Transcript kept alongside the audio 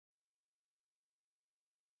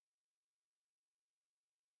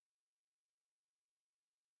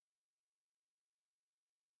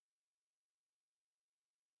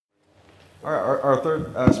All right, our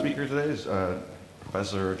third speaker today is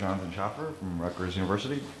Professor Jonathan Schaffer from Rutgers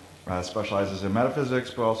University. Specializes in metaphysics,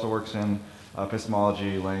 but also works in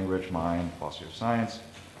epistemology, language, mind, philosophy of science.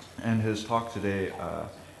 And his talk today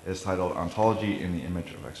is titled Ontology in the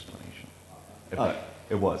Image of Explanation.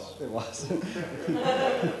 It was.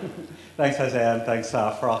 Thanks, Isaiah, and thanks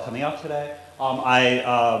for all coming out today.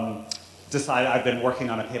 I decided I've been working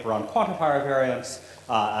on a paper on quantifier variance,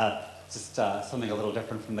 just something a little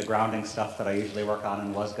different from the grounding stuff that I usually work on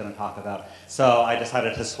and was going to talk about. So I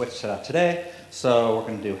decided to switch to that today. So we're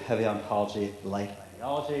going to do heavy ontology, light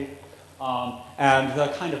ideology. And the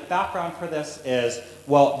kind of background for this is,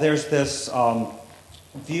 well, there's this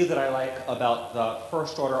view that I like about the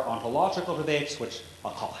first order ontological debates, which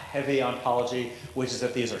I'll call heavy ontology, which is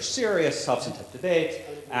that these are serious substantive debates,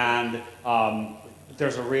 and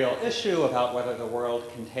there's a real issue about whether the world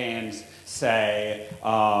contains, say,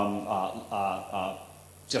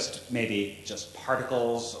 just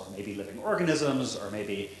particles, or maybe living organisms, or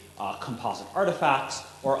maybe composite artifacts,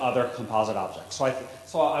 or other composite objects.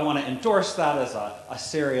 So I want to endorse that as a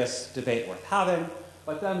serious debate worth having.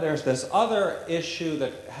 But then there's this other issue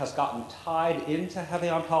that has gotten tied into heavy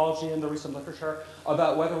ontology in the recent literature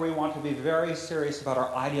about whether we want to be very serious about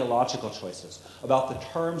our ideological choices, about the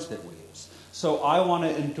terms that we use. So I want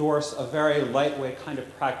to endorse a very lightweight kind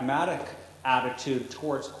of pragmatic attitude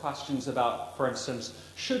towards questions about, for instance,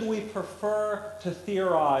 should we prefer to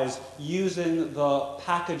theorize using the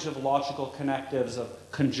package of logical connectives of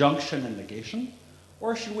conjunction and negation?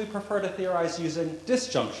 Or should we prefer to theorize using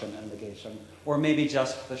disjunction and negation, or maybe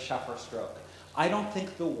just the Schaffer stroke? I don't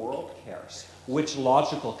think the world cares which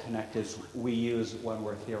logical connectives we use when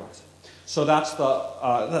we're theorizing. So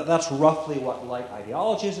that's roughly what light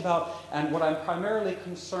ideology is about. And what I'm primarily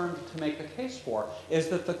concerned to make the case for is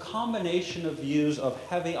that the combination of views of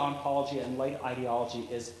heavy ontology and light ideology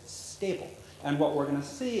is stable. And what we're going to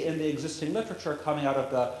see in the existing literature coming out of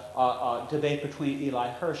the debate between Eli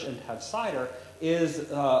Hirsch and Ted Sider is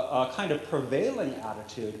a kind of prevailing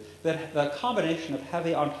attitude that the combination of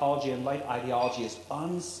heavy ontology and light ideology is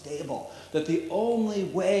unstable, that the only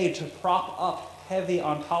way to prop up heavy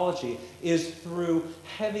ontology is through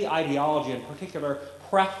heavy ideology, in particular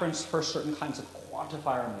preference for certain kinds of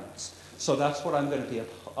quantifier means. So that's what I'm going to be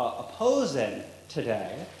opposing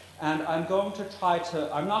today. And I'm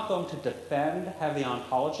not going to defend heavy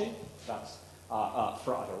ontology. That's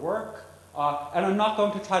for other work. And I'm not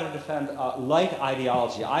going to try to defend light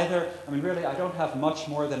ideology either. I mean, really, I don't have much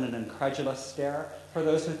more than an incredulous stare for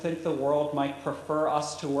those who think the world might prefer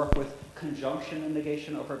us to work with conjunction and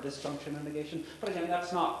negation over disjunction and negation. But again,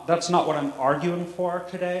 that's not what I'm arguing for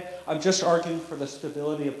today. I'm just arguing for the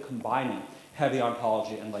stability of combining heavy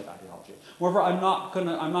ontology and light ideology. However, I'm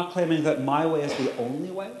not claiming that my way is the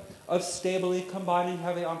only way of stably combining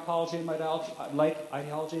heavy ontology and light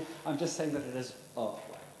ideology. I'm just saying that it is a way.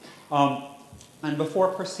 And before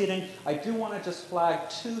proceeding, I do want to just flag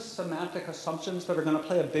two semantic assumptions that are going to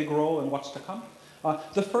play a big role in what's to come.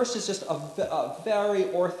 The first is just a very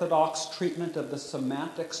orthodox treatment of the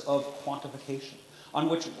semantics of quantification, on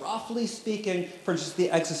which, roughly speaking, for instance,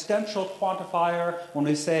 the existential quantifier, when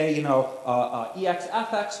we say,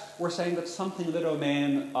 EXFX, we're saying that something in the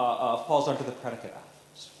domain falls under the predicate F.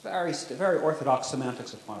 It's very orthodox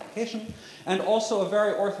semantics of quantification, and also a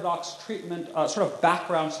very orthodox treatment, sort of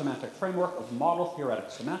background semantic framework of model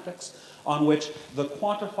theoretic semantics, on which the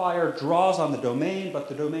quantifier draws on the domain, but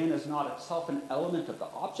the domain is not itself an element of the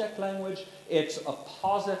object language. It's a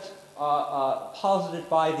posit posited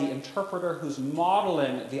by the interpreter who's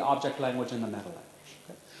modeling the object language in the meta language.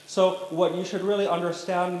 Okay? So what you should really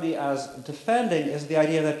understand me as defending is the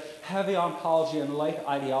idea that heavy ontology and light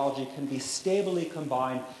ideology can be stably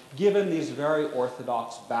combined given these very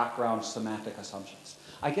orthodox background semantic assumptions.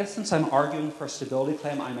 I guess since I'm arguing for a stability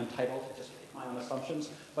claim, I'm entitled to just make my own assumptions,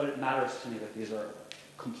 but it matters to me that these are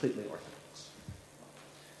completely orthodox.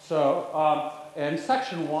 So in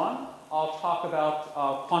section 1, I'll talk about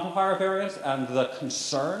quantifier variance and the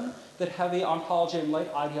concern that heavy ontology and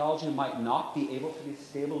light ideology might not be able to be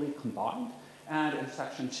stably combined. And in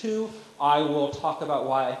section 2, I will talk about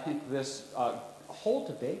why I think this whole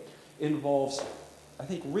debate involves, I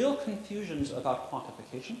think, real confusions about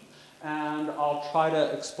quantification. And I'll try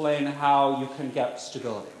to explain how you can get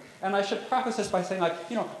stability. And I should preface this by saying,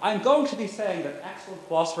 I'm going to be saying that excellent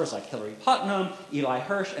philosophers like Hilary Putnam, Eli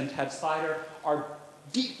Hirsch, and Ted Sider are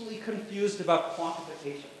deeply confused about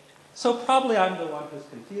quantification. So probably I'm the one who's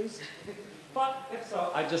confused. But if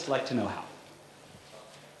so, I'd just like to know how.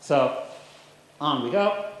 So on we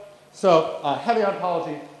go. So heavy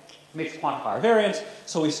ontology makes quantifier variance.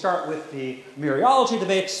 So we start with the mereology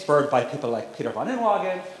debate spurred by people like Peter von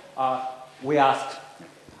Inwagen. we ask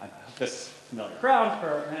this familiar ground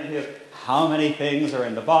for many of you, how many things are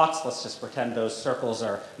in the box? Let's just pretend those circles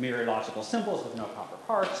are mereological symbols with no proper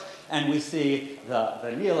parts. And we see the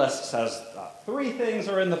nihilist says 3 things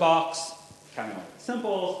are in the box, counting all the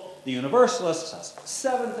symbols. The universalist says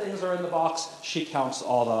 7 things are in the box. She counts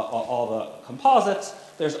all the composites.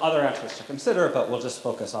 There's other answers to consider, but we'll just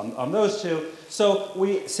focus on those 2. So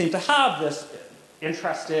we seem to have this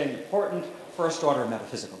interesting, important first-order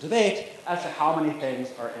metaphysical debate as to how many things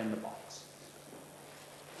are in the box.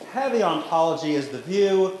 Heavy ontology is the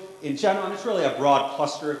view in general, and it's really a broad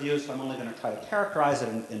cluster of views, so I'm only going to try to characterize it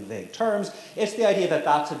in vague terms. It's the idea that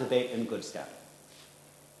that's a debate in good standing.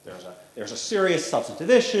 There's a serious substantive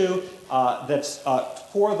issue that's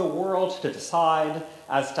for the world to decide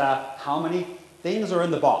as to how many things are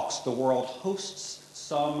in the box. The world hosts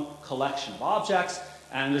some collection of objects,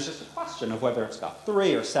 and there's just a question of whether it's got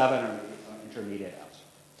 3 or 7 or maybe some intermediate answer.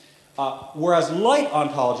 Whereas light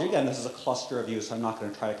ontology, again, this is a cluster of views, so I'm not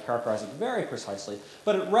going to try to characterize it very precisely,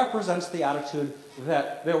 but it represents the attitude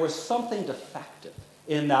that there was something defective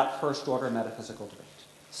in that first-order metaphysical debate.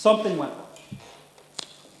 Something went wrong.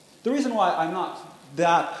 The reason why I'm not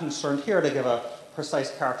that concerned here to give a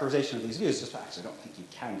precise characterization of these views, just actually I don't think you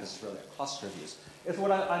can, because it's really a cluster of views, is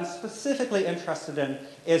what I'm specifically interested in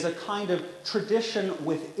is a kind of tradition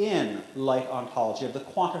within light ontology, of the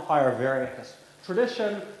quantifier variantist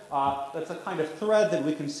tradition. That's a kind of thread that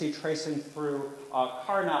we can see tracing through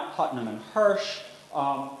Carnap, Putnam, and Hirsch.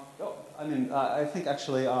 I think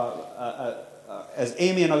actually, as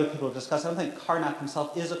Amy and other people have discussed, I don't think Carnap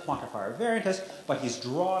himself is a quantifier variantist, but he's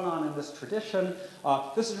drawn on in this tradition.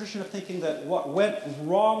 This tradition of thinking that what went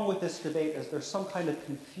wrong with this debate is there's some kind of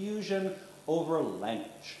confusion over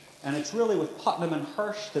language. And it's really with Putnam and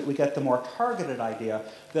Hirsch that we get the more targeted idea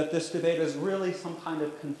that this debate is really some kind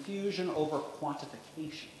of confusion over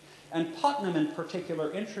quantification. And Putnam in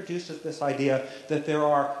particular introduces this idea that there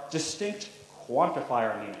are distinct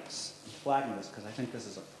quantifier meanings. I'm flagging this because I think this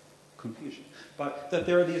is a confusion. But that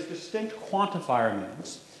there are these distinct quantifier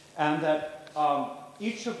meanings, and that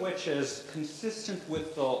each of which is consistent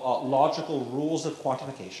with the logical rules of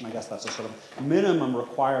quantification. I guess that's a sort of minimum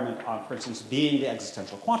requirement on, for instance, being the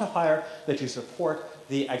existential quantifier, that you support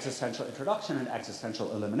the existential introduction and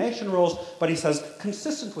existential elimination rules. But he says,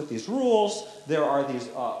 consistent with these rules, there are these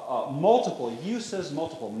multiple uses,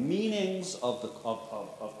 multiple meanings of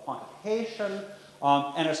quantification,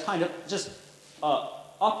 and it's kind of just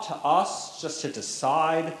up to us just to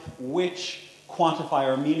decide which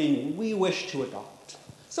quantifier meaning we wish to adopt.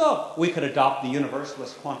 So we could adopt the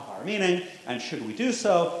universalist quantifier meaning, and should we do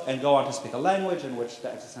so, and go on to speak a language in which the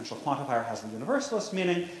existential quantifier has the universalist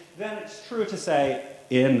meaning, then it's true to say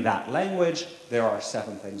in that language there are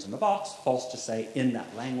 7 things in the box. False to say in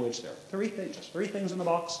that language there are 3 things, just 3 things in the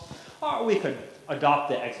box. Or we could adopt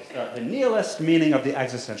the nihilist meaning of the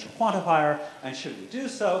existential quantifier, and should we do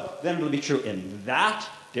so, then it'll be true in that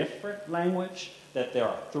different language that there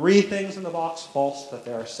are 3 things in the box. False that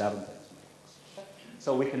there are 7 things.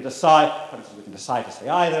 So we can decide, for instance, we can decide to say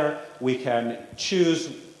either. We can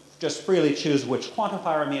choose, just freely choose which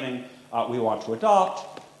quantifier meaning we want to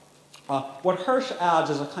adopt. What Hirsch adds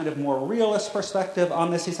is a kind of more realist perspective on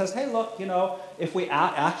this. He says, hey, look, you know, if we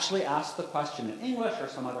actually ask the question in English or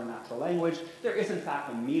some other natural language, there is in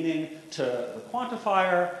fact a meaning to the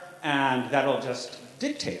quantifier, and that'll just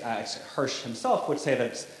dictate. Hirsch himself would say that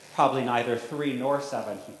it's probably neither 3 nor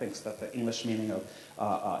 7. He thinks that the English meaning of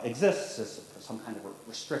exists is some kind of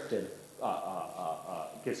restricted,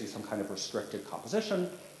 gives you some kind of restricted composition.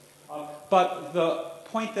 But the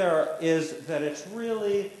point there is that it's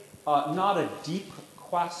really not a deep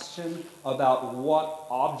question about what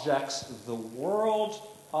objects the world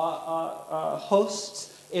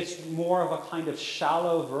hosts. It's more of a kind of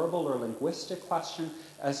shallow verbal or linguistic question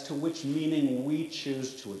as to which meaning we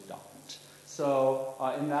choose to adopt. So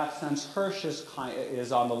in that sense, Hirsch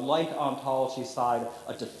is on the light ontology side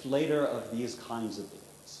a deflator of these kinds of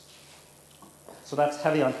debates. So that's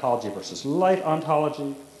heavy ontology versus light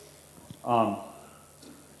ontology.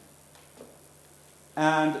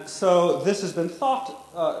 And so this has been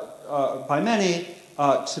thought by many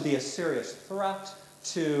to be a serious threat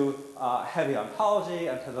to heavy ontology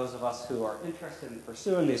and to those of us who are interested in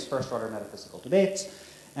pursuing these first-order metaphysical debates.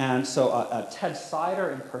 And so Ted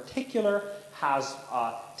Sider in particular has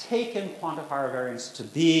taken quantifier variance to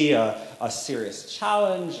be a serious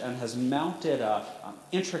challenge and has mounted an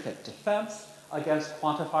intricate defense against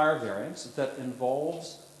quantifier variance that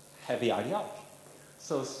involves heavy ideology.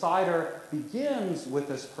 So Sider begins with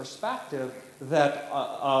this perspective that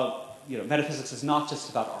metaphysics is not just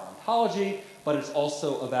about our ontology, but it's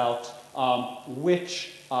also about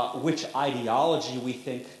which ideology we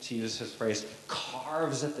think, to use his phrase,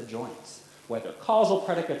 carves at the joints. Whether causal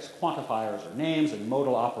predicates, quantifiers, or names and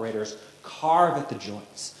modal operators carve at the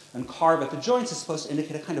joints. And carve at the joints is supposed to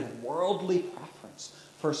indicate a kind of worldly preference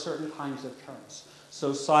for certain kinds of terms.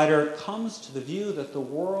 So Sider comes to the view that the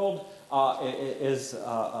world is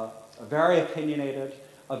very opinionated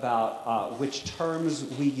about which terms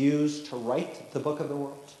we use to write the book of the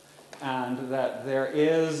world, and that there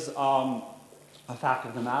is a fact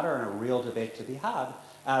of the matter and a real debate to be had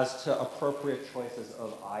as to appropriate choices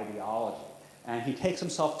of ideology. And he takes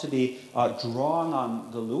himself to be drawing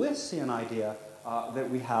on the Lewisian idea that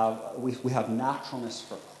we have naturalness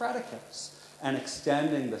for predicates, and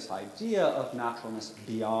extending this idea of naturalness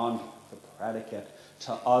beyond the predicate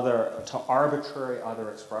to arbitrary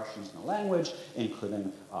other expressions in the language,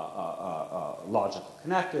 including logical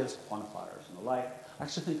connectives, quantifiers, and the like. I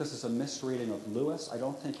actually think this is a misreading of Lewis. I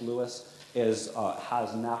don't think Lewis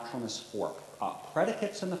has naturalness for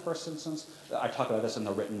predicates in the first instance. I talk about this in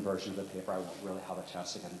the written version of the paper. I won't really have a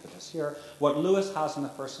chance to get into this here. What Lewis has in the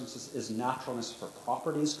first instance is naturalness for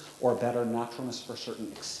properties, or better, naturalness for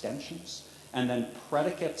certain extensions. And then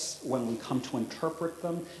predicates, when we come to interpret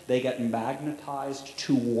them, they get magnetized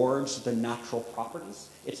towards the natural properties.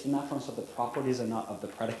 It's the naturalness of the properties and not of the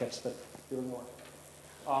predicates that do the work.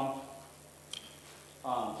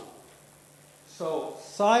 So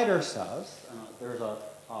Sider says,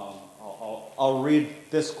 I'll read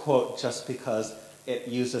this quote just because it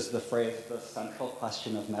uses the phrase, the central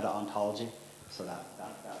question of meta-ontology, so that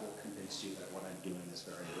will convince you that what I'm doing is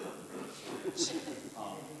very important.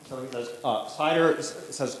 So he says, Sider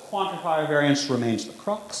says, quantifier variance remains the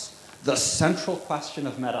crux. The central question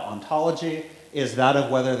of meta-ontology is that of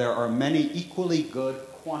whether there are many equally good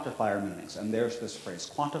quantifier meanings. And there's this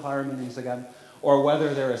phrase, quantifier meanings again, or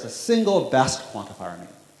whether there is a single best quantifier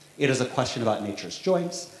meaning. It is a question about nature's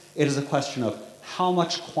joints. It is a question of how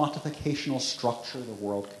much quantificational structure the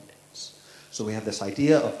world contains. So we have this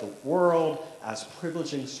idea of the world as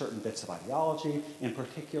privileging certain bits of ideology in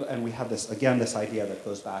particular, and we have this, again, this idea that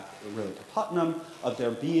goes back really to Putnam, of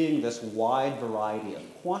there being this wide variety of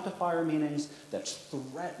quantifier meanings that's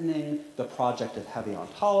threatening the project of heavy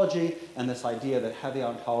ontology, and this idea that heavy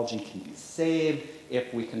ontology can be saved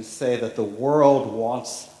if we can say that the world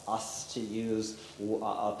wants us to use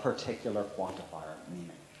a particular quantifier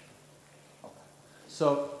meaning.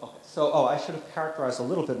 So I should have characterized a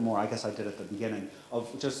little bit more, I guess I did at the beginning, of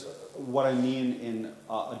just what I mean in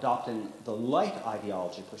adopting the light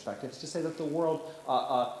ideology perspective, is to say that the world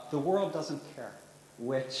doesn't care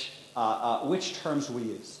which terms we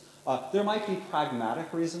use. There might be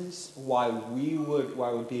pragmatic reasons why it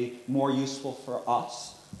would be more useful for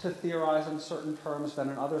us to theorize in certain terms than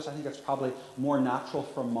in others. I think it's probably more natural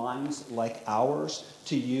for minds like ours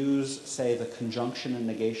to use, say, the conjunction and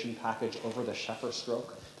negation package over the Schaffer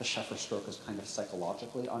stroke. The Schaffer stroke is kind of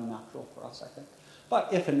psychologically unnatural for us, I think.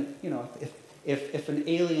 But if an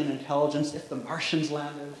alien intelligence, if the Martians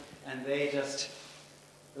landed and they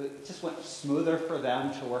it just went smoother for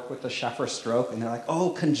them to work with the Schaffer stroke, and they're like,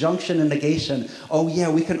 oh, conjunction and negation. Oh yeah,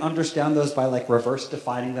 we can understand those by like reverse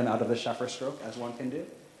defining them out of the Schaffer stroke, as one can do.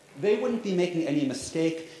 They wouldn't be making any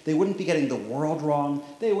mistake. They wouldn't be getting the world wrong.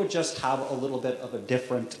 They would just have a little bit of a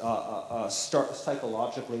different,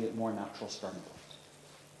 psychologically more natural starting point.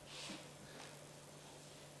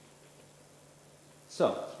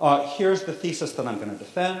 So here's the thesis that I'm going to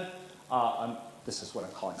defend. This is what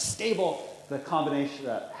I'm calling stable. The combination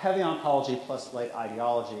that heavy ontology plus light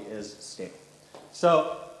ideology is stable.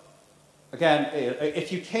 So again,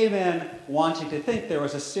 if you came in wanting to think there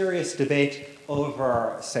was a serious debate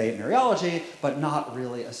over, say, mereology, but not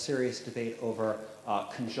really a serious debate over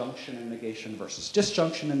conjunction and negation versus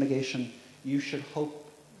disjunction and negation, you should hope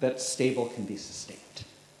that stable can be sustained.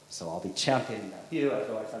 So I'll be championing that view. As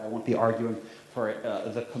I said, I won't be arguing for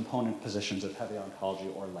the component positions of heavy ontology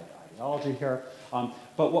or light ideology here.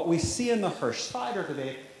 But what we see in the Hirsch-Sider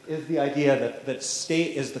debate is the idea that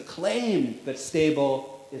state is the claim that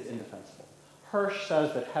stable is indefensible. Hirsch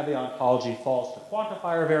says that heavy ontology falls to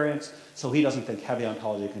quantifier variance, so he doesn't think heavy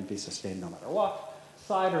ontology can be sustained no matter what.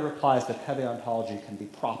 Sider replies that heavy ontology can be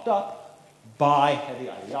propped up by heavy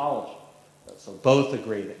ideology. So both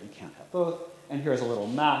agree that you can't have both. And here's a little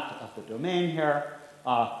map of the domain here.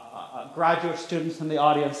 Graduate students in the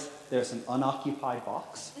audience, there's an unoccupied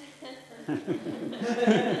box.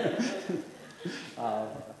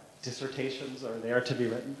 Dissertations are there to be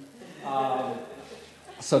written.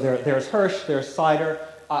 So there's Hirsch, there's Sider.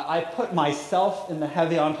 I put myself in the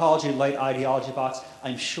heavy ontology, light ideology box.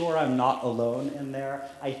 I'm sure I'm not alone in there.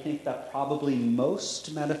 I think that probably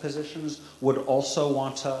most metaphysicians would also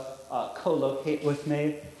want to co-locate with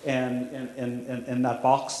me in that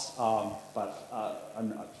box, but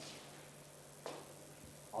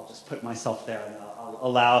I'll just put myself there, and I'll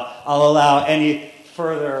allow any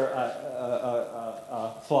further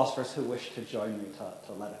philosophers who wish to join me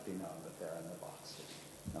to let it be known that they're in the box.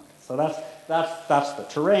 Okay, so that's the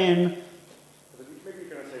terrain. Maybe you're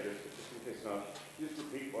going to say this, just in case not. Just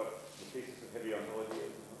repeat what the thesis of heavy ontology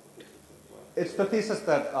is. It's the thesis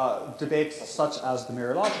that debates such as the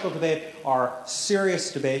mereological debate are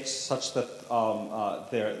serious debates such that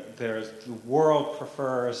the world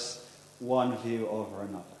prefers one view over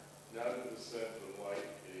another. Not in the sense of light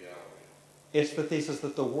ideology. It's the thesis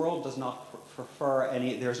that the world does not prefer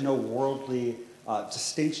any, there's no worldly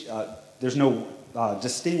there's no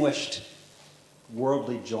distinguished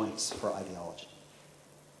worldly joints for ideology.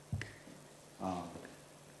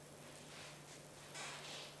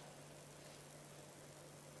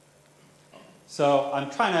 So I'm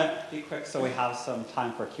trying to be quick so we have some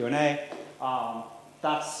time for Q&A.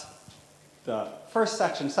 That's the first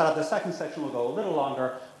section set up. The second section will go a little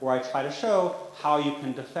longer, where I try to show how you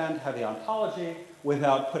can defend heavy ontology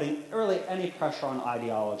without putting really any pressure on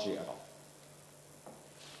ideology at all.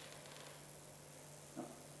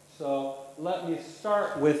 So let me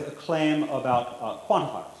start with a claim about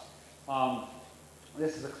quantifiers.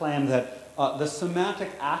 This is a claim that the semantic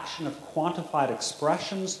action of quantified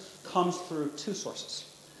expressions comes through two sources.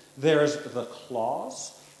 There's the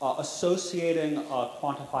clause associating a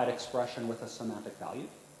quantified expression with a semantic value.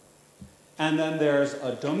 And then there's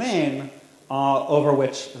a domain over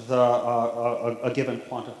which a given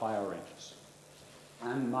quantifier ranges.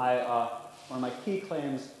 And one of my key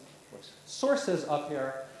claims, which sources up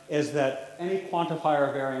here, is that any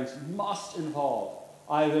quantifier variance must involve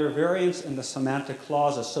either variance in the semantic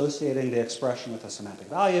clause associating the expression with a semantic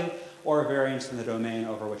value, or variance in the domain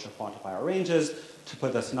over which a quantifier ranges. To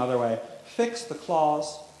put this another way, fix the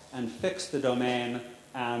clause and fix the domain,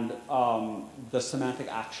 and the semantic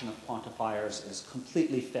action of quantifiers is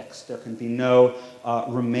completely fixed. There can be no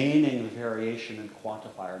remaining variation in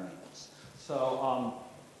quantifier names. So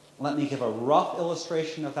let me give a rough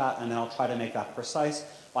illustration of that, and then I'll try to make that precise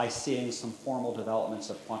by seeing some formal developments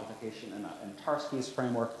of quantification in Tarski's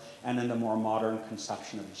framework and in the more modern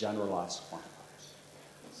conception of generalized quantifiers.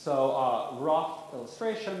 So rough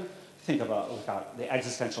illustration, think about, we've got the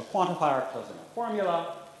existential quantifier closing a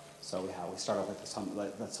formula. So we start off with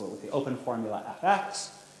the open formula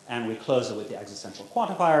fx, and we close it with the existential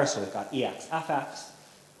quantifier, so we've got ex fx.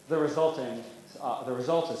 The result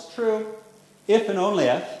is true if and only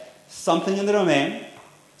if something in the domain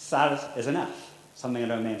is an f. Something in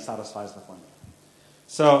the domain satisfies the formula.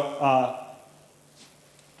 So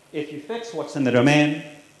if you fix what's in the domain,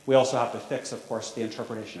 we also have to fix, of course, the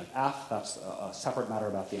interpretation of f. That's a separate matter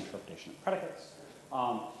about the interpretation of predicates.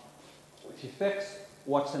 If you fix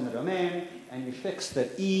what's in the domain, and you fix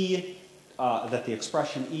that that the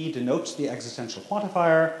expression E denotes the existential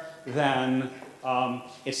quantifier, then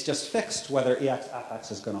it's just fixed whether ex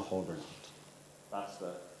fx is going to hold or not. That's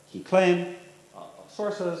the key claim of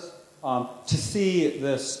sources. To see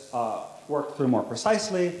this work through more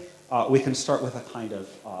precisely, we can start with a kind of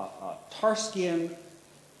Tarskian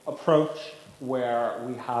approach where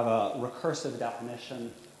we have a recursive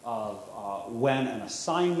definition of when an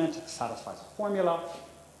assignment satisfies a formula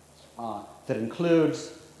that includes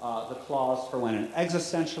the clause for when an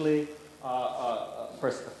existentially,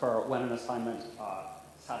 for when an assignment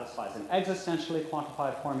satisfies an existentially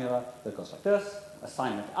quantified formula that goes like this.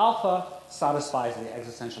 Assignment alpha satisfies the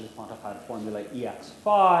existentially quantified formula ex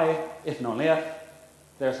phi if and only if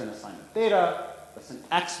there's an assignment beta that's an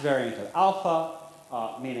x variant of alpha,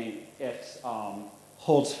 meaning it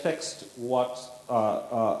holds fixed what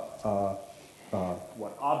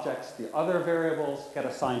objects the other variables get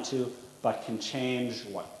assigned to, but can change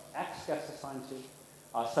what x gets assigned to,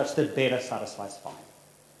 such that beta satisfies phi.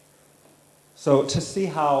 So to see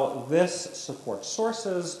how this supports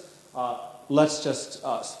sources, let's just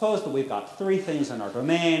suppose that we've got three things in our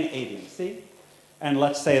domain, A, B, and C. And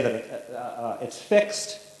let's say that it's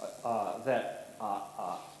fixed that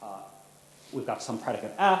we've got some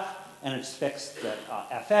predicate f, and it's fixed that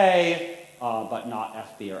fa, but not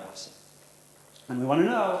fb or fc. And we want to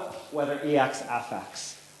know whether ex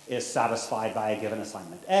fx is satisfied by a given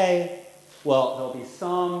assignment A. Well, there'll be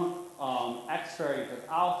some x variant of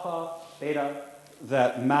alpha, beta,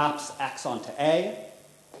 that maps x onto A.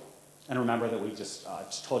 And remember that we just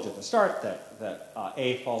told you at the start that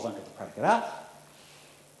A falls under the predicate F.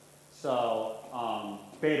 So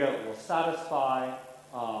beta will satisfy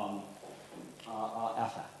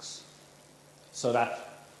fx. So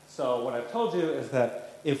what I've told you is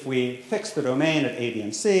that if we fix the domain at A, B,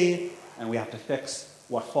 and C, and we have to fix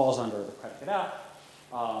what falls under the predicate F,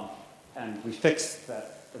 and we fix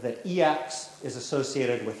that EX is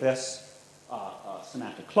associated with this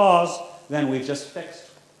semantic clause, then we've just fixed,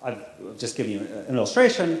 I've just given you an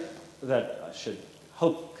illustration that I should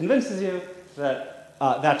hope convinces you that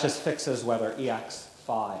that just fixes whether EX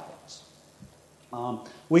phi holds.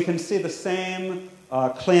 We can see the same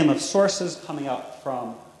claim of sources coming up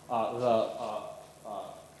from the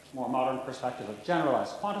more modern perspective of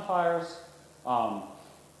generalized quantifiers,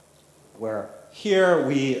 where here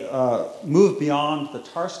we move beyond the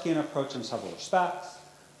Tarskian approach in several respects.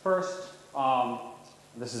 First,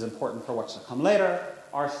 this is important for what's to come later,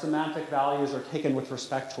 our semantic values are taken with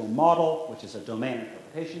respect to a model, which is a domain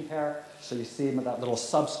interpretation pair. So you see that little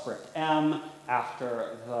subscript M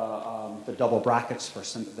after the double brackets for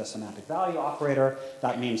the semantic value operator.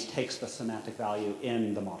 That means takes the semantic value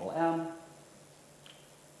in the model M.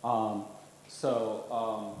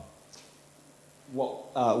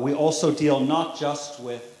 We also deal not just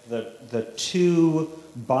with the two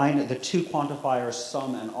quantifiers,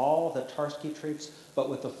 sum and all, that Tarski treats, but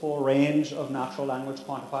with the full range of natural language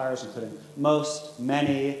quantifiers, including most,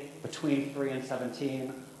 many, between 3 and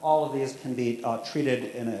 17. All of these can be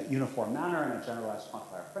treated in a uniform manner in a generalized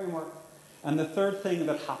quantifier framework. And the third thing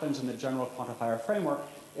that happens in the general quantifier framework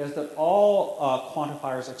is that all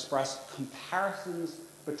quantifiers express comparisons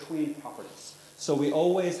between properties. So we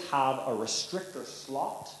always have a restrictor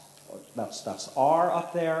slot, that's R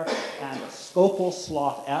up there, and a scopal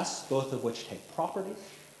slot S, both of which take properties.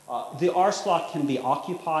 The R slot can be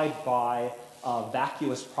occupied by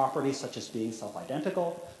vacuous properties such as being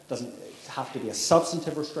self-identical. It doesn't have to be a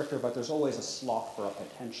substantive restrictor, but there's always a slot for a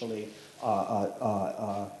potentially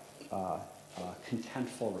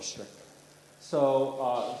contentful restrictor.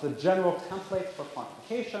 So the general template for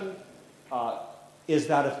quantification is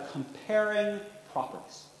that of comparing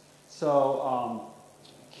properties. So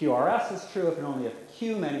QRS is true if and only if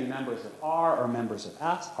Q many members of R are members of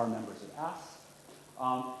S are members of S.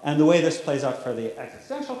 And the way this plays out for the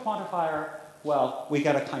existential quantifier, well, we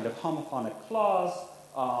get a kind of homophonic clause.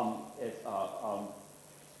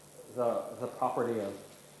 The property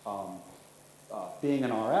of being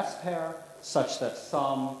an RS pair such that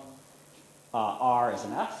some R is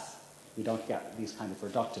an S. You don't get these kind of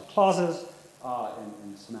reductive clauses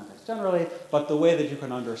in semantics generally, but the way that you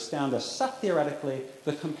can understand this set theoretically,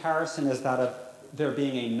 the comparison is that of there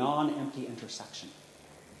being a non-empty intersection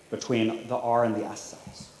between the R and the S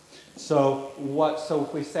cells. So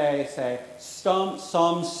if we say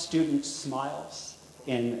some student smiles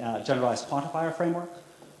in generalized quantifier framework,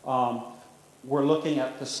 we're looking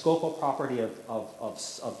at the scopal property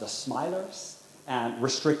of the smilers and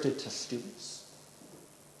restricted to students.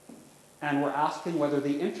 And we're asking whether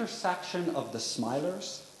the intersection of the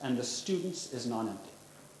smilers and the students is non-empty.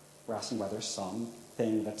 We're asking whether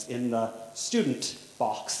something that's in the student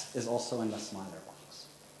box is also in the smiler box.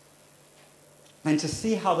 And to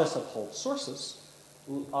see how this upholds sources,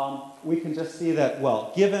 we can just see that,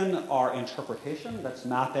 well, given our interpretation that's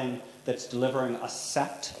delivering a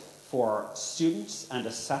set for students and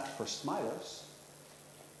a set for smilers,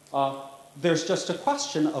 there's just a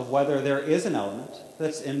question of whether there is an element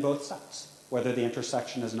that's in both sets, whether the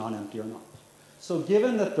intersection is non-empty or not. So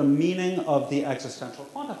given that the meaning of the existential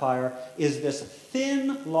quantifier is this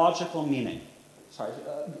thin logical meaning,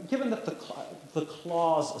 given that the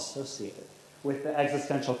clause associated with the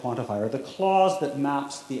existential quantifier, the clause that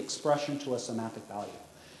maps the expression to a semantic value,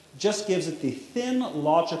 just gives it the thin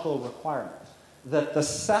logical requirement that the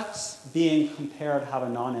sets being compared have a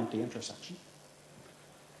non-empty intersection.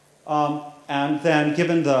 And then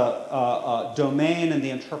given the domain and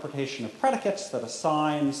the interpretation of predicates that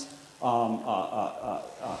assigns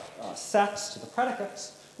sets to the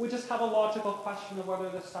predicates, we just have a logical question of whether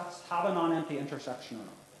the sets have a non-empty intersection or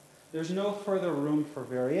not. There's no further room for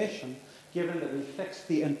variation given that we fixed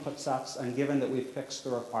the input sets and given that we fixed the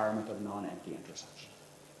requirement of non-empty intersection.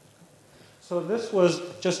 So this was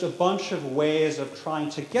just a bunch of ways of trying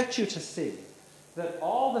to get you to see that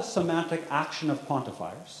all the semantic action of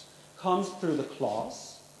quantifiers comes through the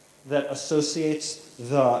clause that associates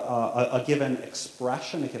a given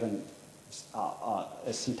expression, a given a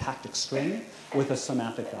syntactic string with a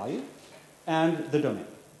semantic value, and the domain.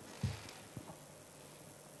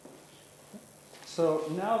 So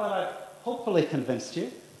now that I've hopefully convinced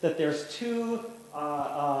you that there's two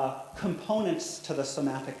components to the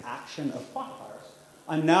semantic action of quantifiers,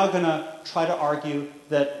 I'm now going to try to argue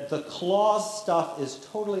that the clause stuff is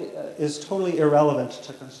totally irrelevant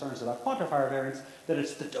to concerns about quantifier variance, that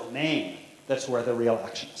it's the domain that's where the real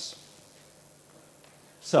action is.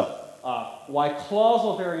 So, why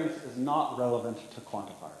clausal variance is not relevant to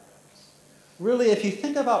quantifier variance. Really, if you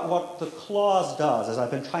think about what the clause does, as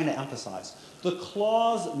I've been trying to emphasize, the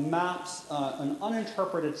clause maps an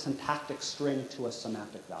uninterpreted syntactic string to a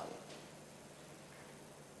semantic value.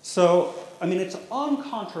 So, I mean, it's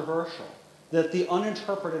uncontroversial that the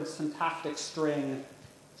uninterpreted syntactic string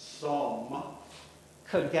some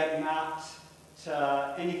could get mapped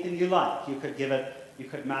to anything you like. You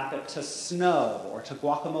could map it to snow or to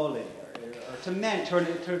guacamole or to many, to a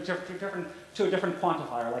different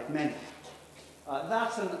quantifier like many.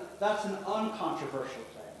 That's an uncontroversial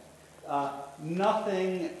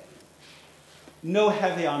claim. No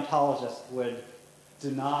heavy ontologist would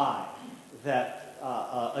deny that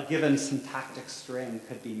a given syntactic string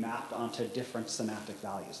could be mapped onto different semantic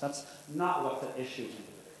values. That's not what's at issue in the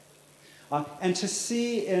debate. And to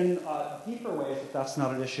see in deeper ways that that's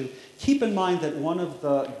not an issue, keep in mind that one of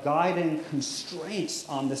the guiding constraints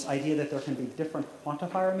on this idea that there can be different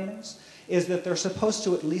quantifier meanings is that they're supposed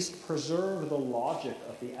to at least preserve the logic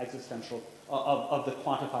of the existential, of the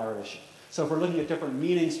quantifier issue. So if we're looking at different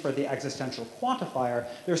meanings for the existential quantifier,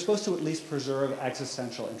 they're supposed to at least preserve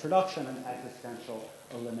existential introduction and existential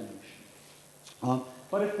elimination.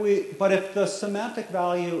 But if the semantic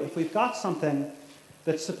value, if we've got something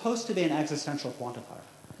that's supposed to be an existential quantifier,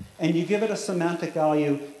 and you give it a semantic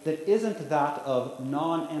value that isn't that of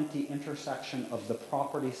non-empty intersection of the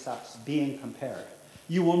property sets being compared,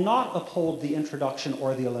 you will not uphold the introduction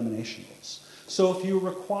or the elimination rules. So if you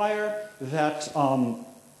require that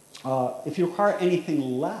if you require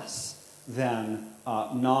anything less than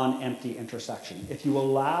non-empty intersection, if you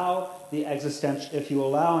allow an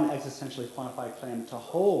existentially quantified claim to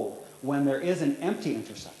hold when there is an empty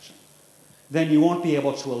intersection, then you won't be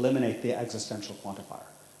able to eliminate the existential quantifier,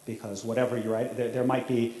 because whatever you write, there might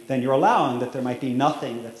be. Then you're allowing that there might be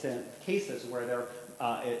nothing that's in cases where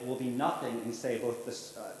it will be nothing in, say,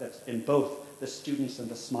 that's in both the students and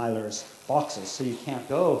the smilers boxes. So you can't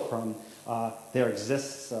go from there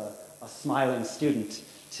exists a smiling student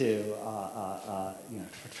to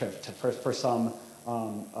for some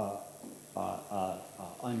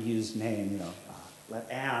unused name, let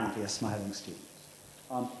Anne be a smiling student.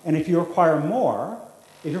 And if you require more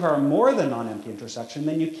than non-empty intersection,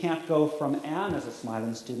 then you can't go from Anne as a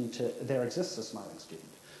smiling student to there exists a smiling student.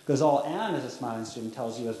 Because all Anne as a smiling student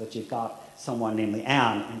tells you is that you've got someone, namely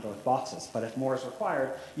Anne, in both boxes. But if more is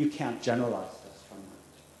required, you can't generalize this from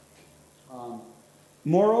that.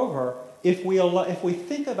 Moreover, if we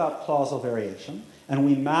think about clausal variation and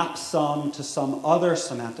we map some to some other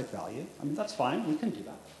semantic value, I mean, that's fine, we can do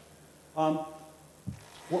that.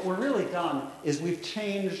 What we're really done is we've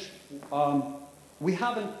changed, we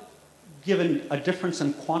haven't given a difference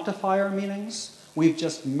in quantifier meanings, we've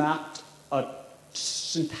just mapped a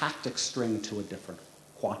syntactic string to a different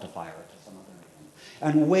quantifier, to some other meaning.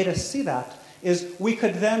 And a way to see that is we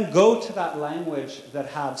could then go to that language that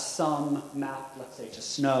had some map, let's say, to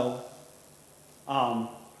snow,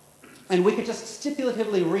 and we could just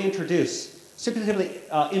stipulatively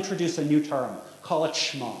introduce a new term, call it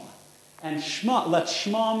shmum. And let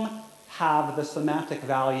shmum have the semantic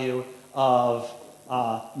value of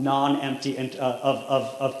non-empty,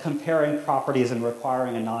 of comparing properties and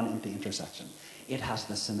requiring a non-empty intersection. It has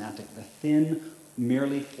the thin,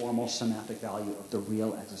 merely formal semantic value of the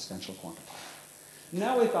real existential quantifier.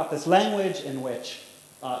 Now we've got this language in which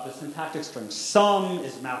the syntactic string some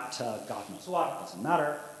is mapped to God knows what, it doesn't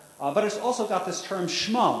matter. But it's also got this term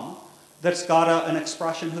shmum that's got an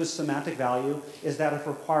expression whose semantic value is that of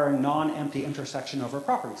requiring non-empty intersection over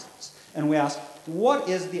property sets. And we ask, what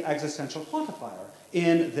is the existential quantifier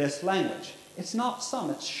in this language? It's not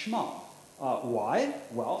some, it's shmum. Why?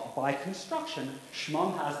 Well, by construction,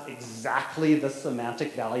 shmum has exactly the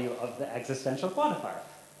semantic value of the existential quantifier.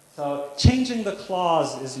 So changing the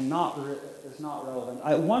clause is not relevant.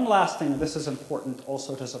 One last thing, and this is important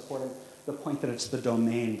also to supporting the point that it's the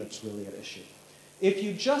domain that's really at issue. If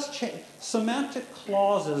you just change, semantic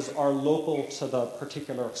clauses are local to the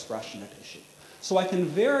particular expression at issue. So I can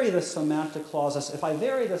vary the semantic clauses. If I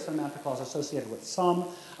vary the semantic clause associated with some,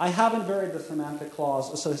 I haven't varied the semantic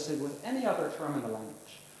clause associated with any other term in the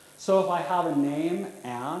language. So if I have a name,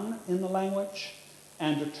 Anne, in the language,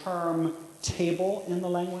 and a term, table, in the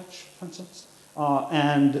language, for instance,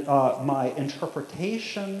 and my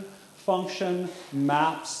interpretation function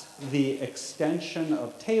maps the extension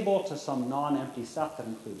of table to some non-empty set that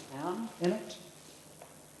includes Anne in it,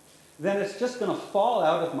 then it's just going to fall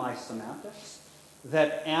out of my semantics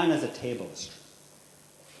that "and" as a table is true.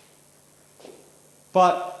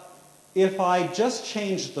 But if I just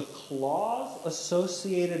change the clause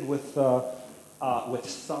associated with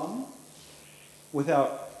some,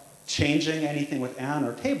 without changing anything with "and"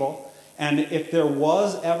 or table, and if there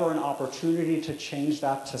was ever an opportunity to change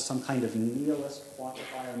that to some kind of nihilist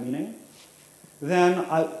quantifier meaning, then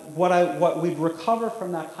what we'd recover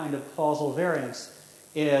from that kind of causal variance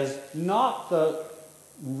is not the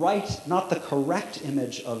correct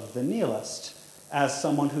image of the nihilist as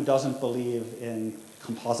someone who doesn't believe in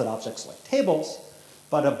composite objects like tables,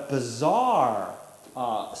 but a bizarre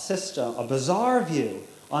system, a bizarre view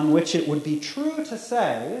on which it would be true to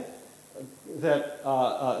say that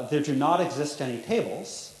there do not exist any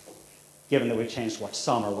tables, given that we've changed what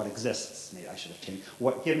some or what exists. Maybe I should have changed,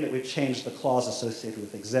 given that we've changed the clause associated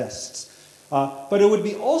with exists. But it would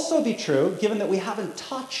also be true, given that we haven't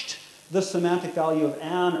touched the semantic value of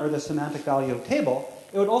 "an" or the semantic value of "table,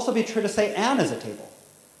 it would also be true to say "an" is a table.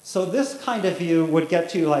 So this kind of view would get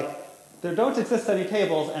to like, there don't exist any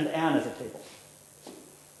tables and "an" is a table.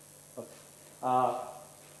 Okay.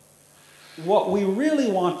 What we really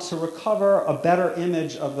want to recover a better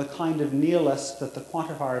image of the kind of nihilist that the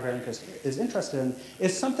quantifier variant is interested in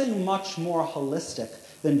is something much more holistic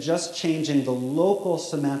than just changing the local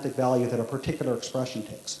semantic value that a particular expression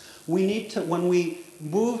takes. We need to, when we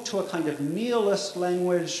move to a kind of nihilist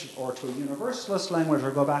language or to a universalist language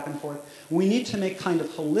or go back and forth, we need to make kind of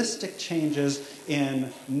holistic changes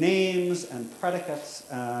in names and predicates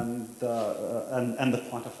and the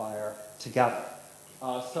quantifier together.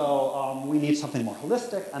 So we need something more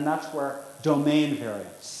holistic, and that's where domain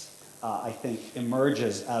variance, I think,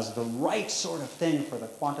 emerges as the right sort of thing for the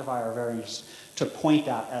quantifier variance to point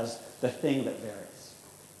at as the thing that varies.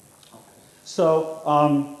 Okay.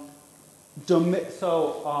 So,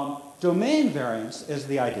 domain variance is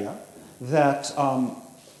the idea that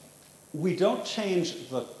we don't change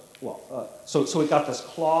the, so we've got this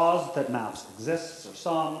clause that maps exists or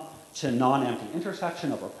some to non-empty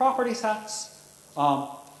intersection over property sets.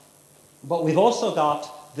 But we've also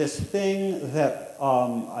got this thing that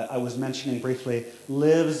I was mentioning briefly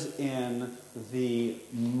lives in the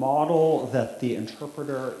model that the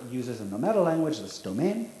interpreter uses in the meta-language, this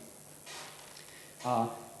domain.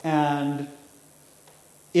 And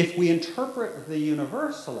if we interpret the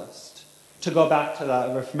universalist, to go back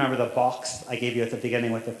to remember the box I gave you at the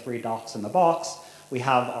beginning with the 3 dots in the box, we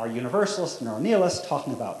have our universalist and our nihilist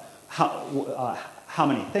talking about how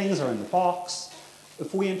many things are in the box.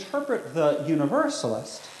 If we interpret the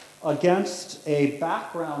universalist against a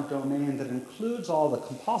background domain that includes all the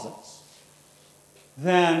composites,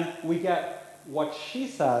 then we get what she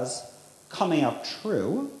says coming out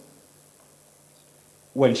true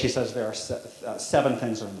when she says there are 7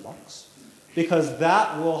 things are in the box. Because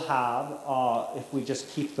that will have, if we just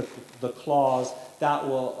keep the clause, that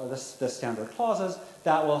will, the standard clauses,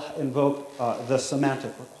 that will invoke the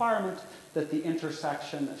semantic requirement that the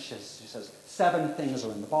intersection, she says 7 things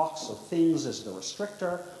are in the box, so things is the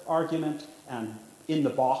restrictor argument, and in the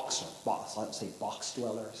box, or box, let's say box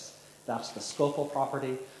dwellers, that's the scopal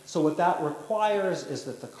property. So what that requires is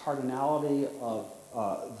that the cardinality of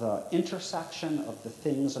the intersection of the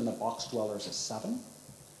things and the box dwellers is 7.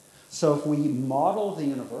 So if we model the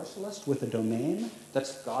universalist with a domain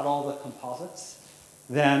that's got all the composites,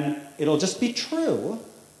 then it'll just be true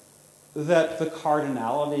that the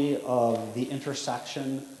cardinality of the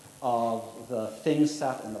intersection of the thing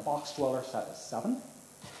set and the box dweller set is 7.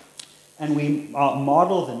 And we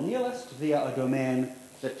model the nihilist via a domain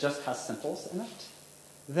that just has simples in it.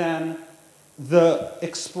 Then the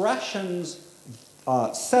expressions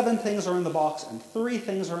 7 things are in the box and 3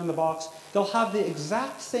 things are in the box, they'll have the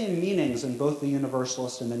exact same meanings in both the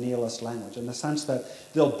universalist and the nihilist language, in the sense that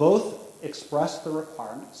they'll both express the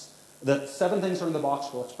requirements. That 7 things are in the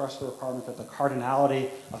box will express the requirement that the cardinality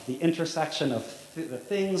of the intersection of the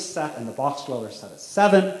things set and the box dweller set is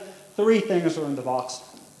 7. 3 things are in the box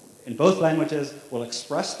in both languages will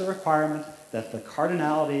express the requirement that the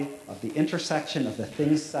cardinality of the intersection of the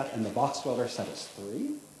things set and the box dweller set is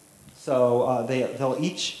 3. So they'll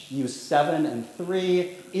each use 7 and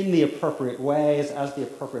 3 in the appropriate ways as the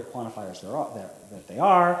appropriate quantifiers that they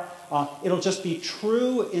are. It'll just be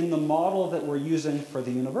true in the model that we're using for the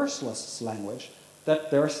universalist's language that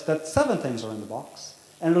 7 things are in the box.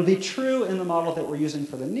 And it'll be true in the model that we're using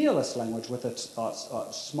for the nihilist language with its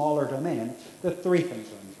smaller domain that 3 things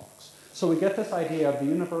are in the box. So we get this idea of the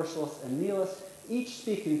universalist and nihilist each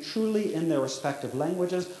speaking truly in their respective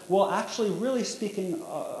languages, while actually really speaking,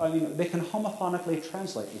 they can homophonically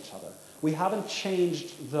translate each other. We haven't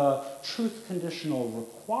changed the truth conditional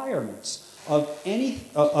requirements of any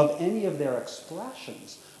of their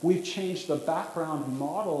expressions. We've changed the background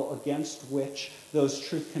model against which those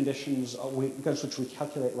truth conditions, against which we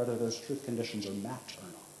calculate whether those truth conditions are met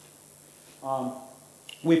or not.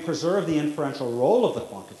 We preserve the inferential role of the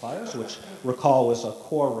quantifiers, which, recall, was a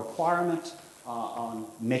core requirement on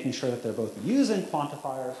making sure that they're both using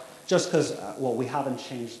quantifiers. Just because, well, we haven't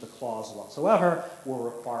changed the clause whatsoever, we're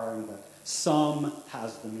requiring that some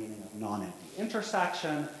has the meaning of non-empty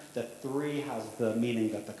intersection, that 3 has the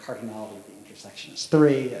meaning that the cardinality of the intersection is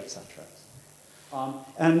 3, etc.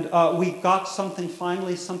 We got something,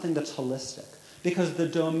 finally, something that's holistic. Because the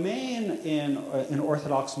domain in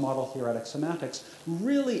orthodox model theoretic semantics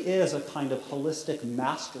really is a kind of holistic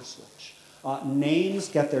master switch. Names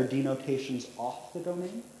get their denotations off the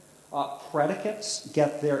domain. Predicates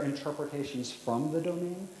get their interpretations from the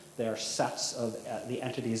domain. They are sets of the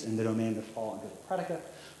entities in the domain that fall under the predicate.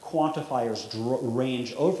 Quantifiers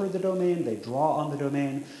range over the domain. They draw on the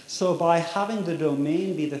domain. So by having the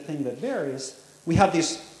domain be the thing that varies, we have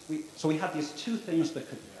these two things that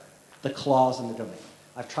could vary. The clause and the domain.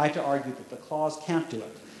 I've tried to argue that the clause can't do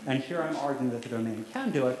it. And here I'm arguing that the domain can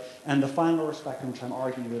do it. And the final respect in which I'm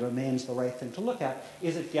arguing the domain's the right thing to look at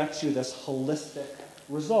is it gets you this holistic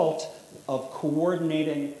result of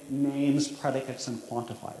coordinating names, predicates, and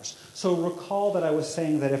quantifiers. So recall that I was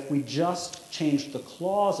saying that if we just changed the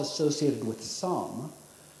clause associated with some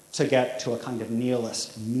to get to a kind of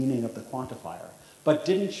nihilist meaning of the quantifier, but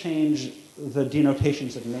didn't change the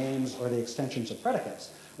denotations of names or the extensions of predicates,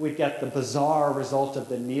 we'd get the bizarre result of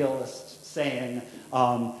the nihilist saying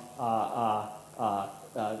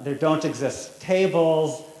there don't exist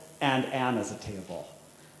tables and Anne is a table.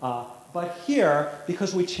 But here,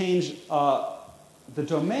 because we changed the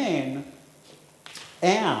domain,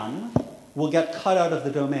 Anne will get cut out of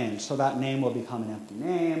the domain, so that name will become an empty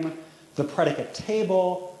name. The predicate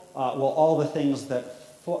table will all the things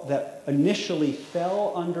that initially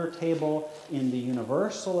fell under table in the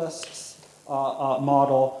universalists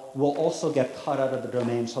model will also get cut out of the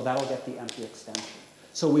domain, so that'll get the empty extension.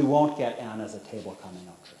 So we won't get Anne as a table coming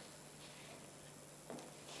out true.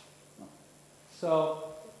 So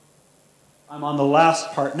I'm on the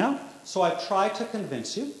last part now. So I've tried to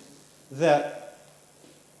convince you that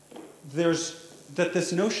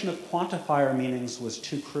this notion of quantifier meanings was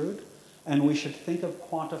too crude, and we should think of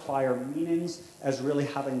quantifier meanings as really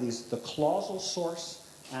having the clausal source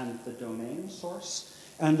and the domain source,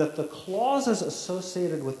 and that the clauses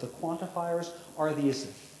associated with the quantifiers are these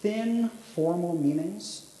thin formal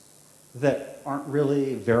meanings that aren't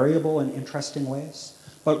really variable in interesting ways,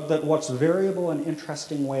 but that what's variable in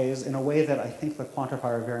interesting ways in a way that I think the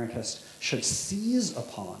quantifier variantist should seize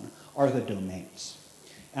upon are the domains.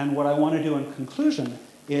 And what I want to do in conclusion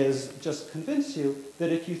is just convince you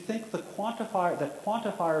that if you think that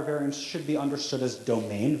quantifier variants should be understood as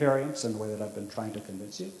domain variants in the way that I've been trying to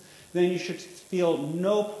convince you, then you should feel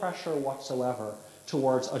no pressure whatsoever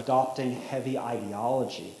towards adopting heavy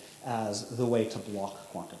ideology as the way to block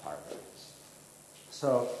quantifier variants.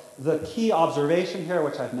 So the key observation here,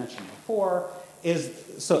 which I've mentioned before, is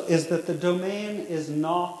that the domain is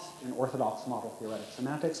not, in orthodox model theoretic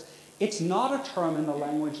semantics, it's not a term in the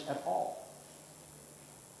language at all.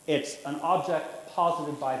 It's an object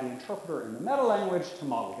posited by the interpreter in the meta-language to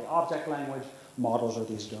model the object language. Models are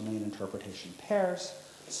these domain interpretation pairs.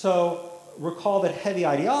 So recall that heavy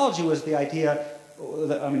ideology was the idea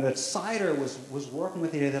that Sider was working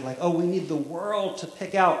with the idea that, like, oh, we need the world to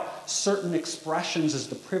pick out certain expressions as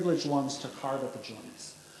the privileged ones to carve at the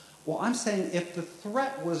joints. Well, I'm saying if the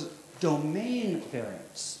threat was domain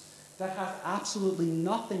variants, that has absolutely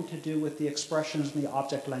nothing to do with the expressions in the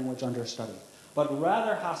object language under study, but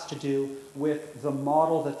rather has to do with the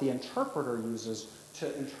model that the interpreter uses to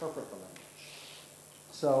interpret the language.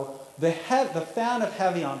 So the fan of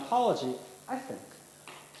heavy ontology, I think,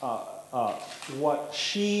 what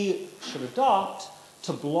she should adopt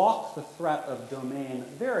to block the threat of domain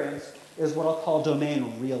variance is what I'll call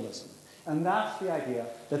domain realism. And that's the idea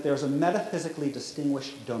that there's a metaphysically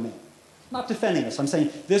distinguished domain. I'm not defending this. I'm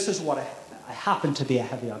saying this is what I happen to be a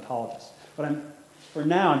heavy ontologist. But for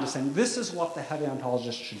now, I'm just saying this is what the heavy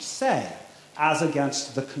ontologist should say as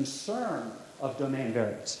against the concern of domain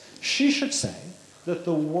variance. She should say that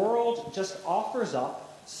the world just offers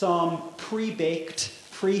up some pre-baked,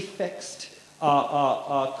 prefixed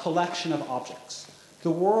collection of objects.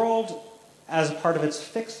 The world, as part of its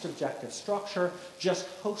fixed objective structure, just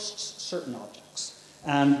hosts certain objects.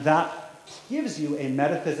 And that gives you a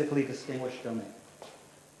metaphysically distinguished domain.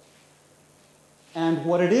 And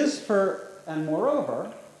what it is and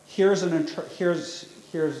moreover, here's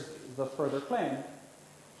the the further claim,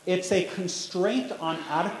 it's a constraint on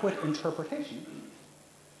adequate interpretation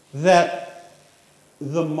that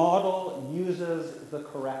the model uses the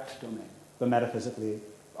correct domain, the metaphysically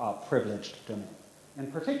privileged domain.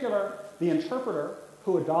 In particular, the interpreter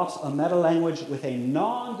who adopts a meta-language with a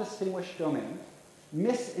non-distinguished domain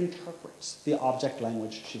misinterprets the object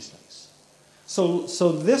language she studies.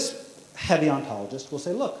 So this heavy ontologist will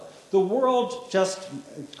say, look, the world just,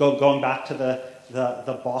 going back to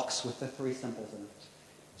the box with the three symbols in it,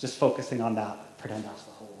 just focusing on that, pretend that's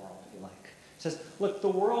the whole world, if you like. It says, look, the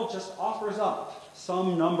world just offers up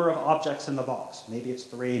some number of objects in the box. Maybe it's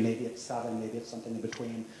 3, maybe it's 7, maybe it's something in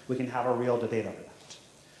between. We can have a real debate over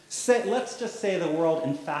that. Let's just say the world,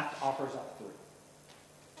 in fact, offers up 3.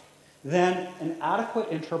 Then an adequate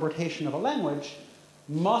interpretation of a language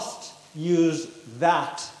must use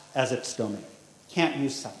that as its domain. Can't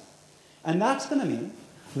use 7. And that's going to mean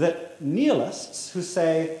that nihilists who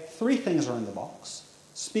say 3 things are in the box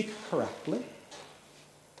speak correctly,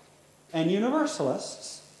 and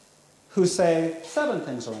universalists who say 7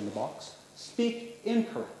 things are in the box speak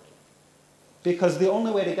incorrectly. Because the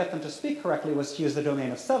only way to get them to speak correctly was to use the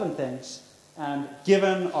domain of 7 things, and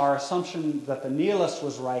given our assumption that the nihilist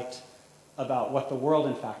was right about what the world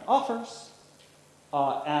in fact offers,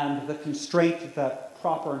 and the constraint that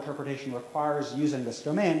proper interpretation requires using this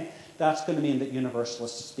domain, that's going to mean that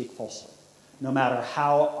universalists speak falsely. No matter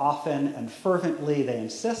how often and fervently they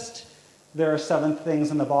insist there are 7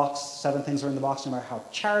 things in the box, 7 things are in the box, no matter how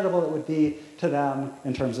charitable it would be to them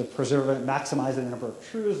in terms of preserving, maximizing the number of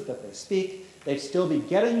truths that they speak, they'd still be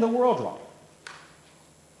getting the world wrong.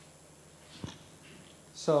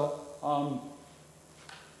 So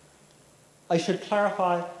I should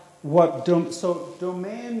clarify what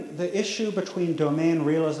the issue between domain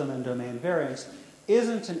realism and domain variance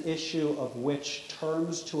isn't an issue of which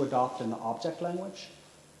terms to adopt in the object language.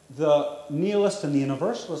 The nihilist and the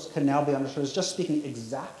universalist can now be understood as just speaking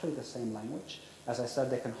exactly the same language. As I said,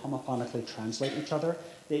 they can homophonically translate each other.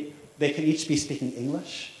 They can each be speaking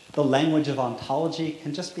English. The language of ontology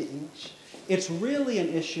can just be English. It's really an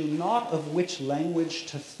issue not of which language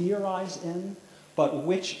to theorize in, but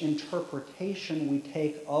which interpretation we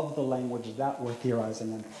take of the language that we're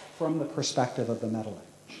theorizing in from the perspective of the meta-language.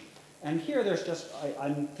 And here there's just,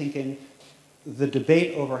 I'm thinking, the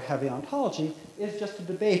debate over heavy ontology is just a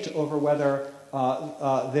debate over whether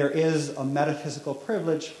there is a metaphysical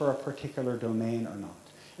privilege for a particular domain or not.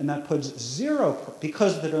 And that puts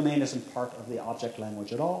because the domain isn't part of the object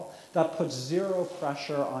language at all, that puts 0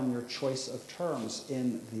 pressure on your choice of terms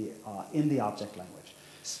in the object language.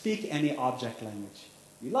 Speak any object language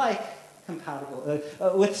you like, compatible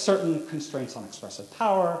with certain constraints on expressive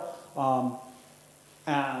power,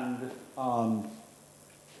 and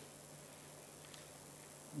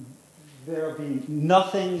there be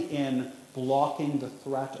nothing in blocking the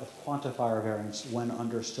threat of quantifier variance when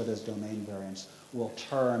understood as domain variance will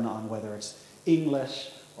turn on whether it's English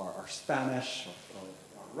or Spanish or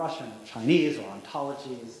Russian or Chinese or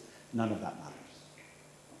ontologies. None of that matters.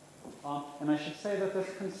 And I should say that this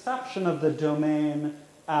conception of the domain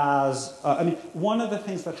as, one of the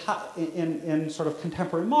things that in sort of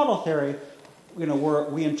contemporary model theory,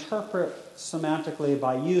 we interpret semantically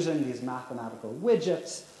by using these mathematical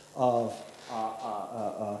widgets of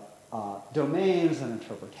domains and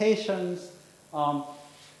interpretations.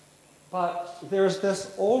 But there's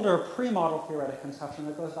this older pre-model theoretic conception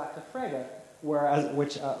that goes back to Frege, whereas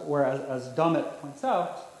as Dummett points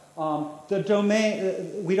out, the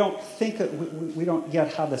domain, we don't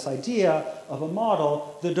yet have this idea of a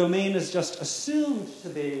model. The domain is just assumed to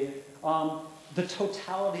be the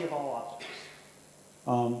totality of all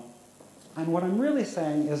objects. And what I'm really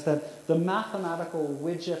saying is that the mathematical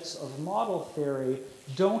widgets of model theory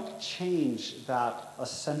don't change that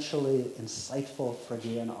essentially insightful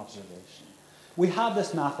Fregean observation. We have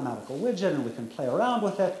this mathematical widget and we can play around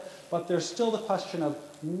with it, but there's still the question of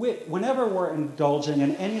whenever we're indulging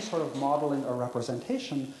in any sort of modeling or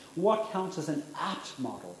representation, what counts as an apt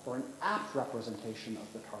model or an apt representation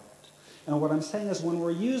of the target? And what I'm saying is when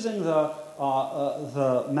we're using the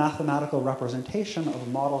mathematical representation of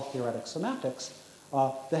model theoretic semantics,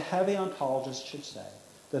 the heavy ontologist should say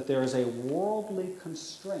that there is a worldly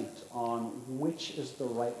constraint on which is the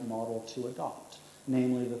right model to adopt.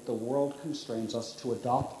 Namely, that the world constrains us to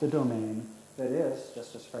adopt the domain that is,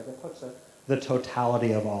 just as Frege puts it, the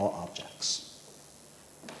totality of all objects.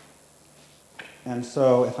 And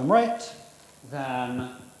so, if I'm right,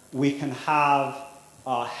 then we can have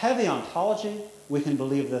heavy ontology. We can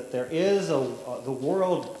believe that there is the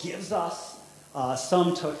world gives us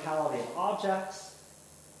some totality of objects.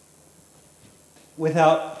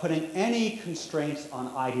 without putting any constraints on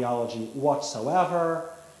ideology whatsoever.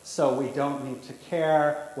 So we don't need to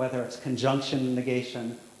care whether it's conjunction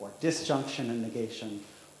negation or disjunction and negation.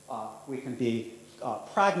 We can be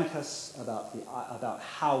pragmatists about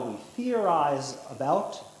how we theorize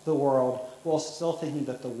about the world, while still thinking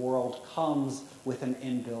that the world comes with an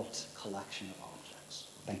inbuilt collection of objects.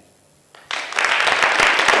 Thank you.